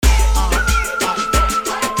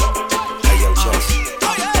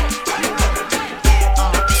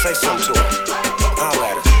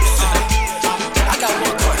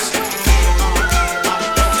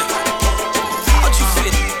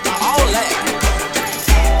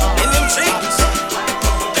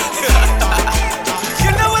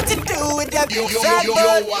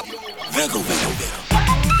Wiggle, wiggle, wiggle.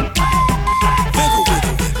 Wiggle,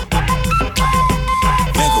 wiggle, wiggle.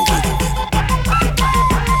 Wiggle, wiggle, wiggle.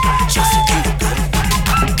 Just a little bit.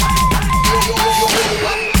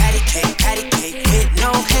 Patty cake with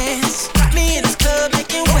no hands. Got me in this club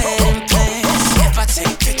making wedding plans. If I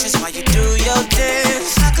take pictures while you do your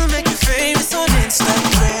dance, I can make you famous on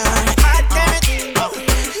Instagram. Hot damn it,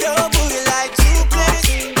 your booty like you planned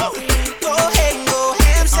it. Go ahead and go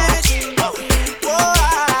ham sandwich. Whoa,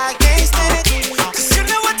 I can't stand it, 'cause you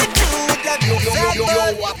know what to do with that big fat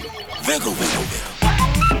butt. Wiggle, wiggle, wiggle.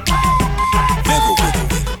 Wiggle, wiggle,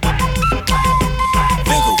 wiggle.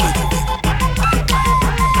 Wiggle, wiggle, wiggle.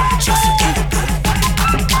 Just a little bit.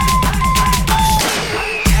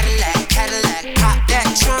 Cadillac, pop that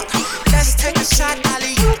trunk. Let's take a shot,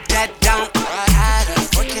 alley-oop that down. Tired of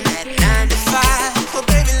working at 9 to 5. Oh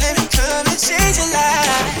baby, let me come and change your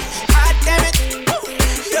life. Hot damn it,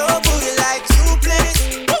 your booty like you planned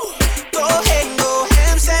it. Go ahead and go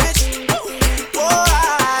ham sandwich. Whoa,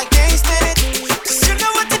 I can't stand it, 'cause you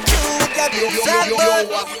know what to do with that big fat butt.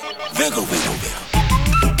 Wiggle, wiggle, wiggle.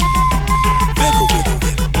 Wiggle, wiggle, wiggle. Wiggle, wiggle,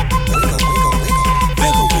 wiggle.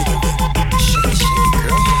 Wiggle, wiggle, wiggle. Shake it,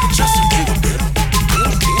 girl. Just a little bit.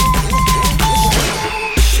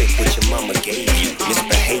 Shake what your mama gave you,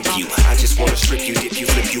 misbehave you. I just wanna strip you, dip you,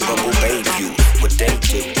 flip you, bubble babe you. What they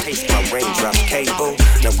do, taste my raindrop cable.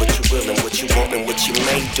 Now what you will and what you want and what you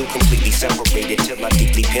may do. Completely separated till I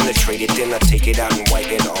deeply penetrate it. Then I take it out and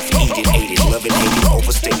wipe it off. Eat it, ate it, love it, hate it,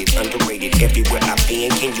 overstated, underrated. Everywhere I've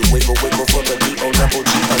been, can you wiggle, wiggle for the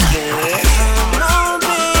D-O-double-G again? Come on,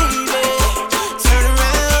 baby, turn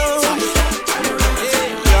around.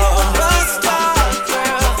 You're a bus stop,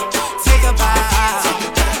 girl. Take a bite.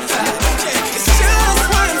 It's just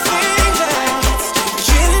one thing that's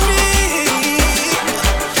killing me.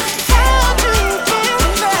 How do you get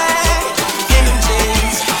back in the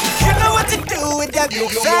days? You know what to do with that big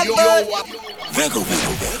fat butt. Wiggle,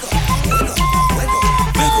 wiggle, wiggle.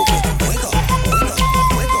 Wiggle, wiggle, wiggle.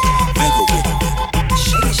 Wiggle, wiggle, wiggle.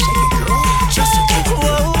 Shake it, girl. Just a little bit.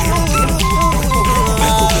 Wiggle,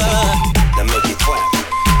 wiggle. Now make it clap,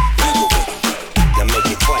 Wiggle, wiggle. now make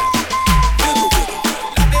it clap, Wiggle, wiggle.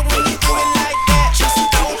 Love it when you do it like that. Just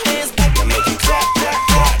throw hands back. now make it clap, clap,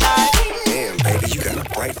 clap. Damn, baby, you got a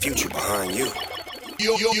bright future behind you.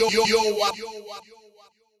 Yo.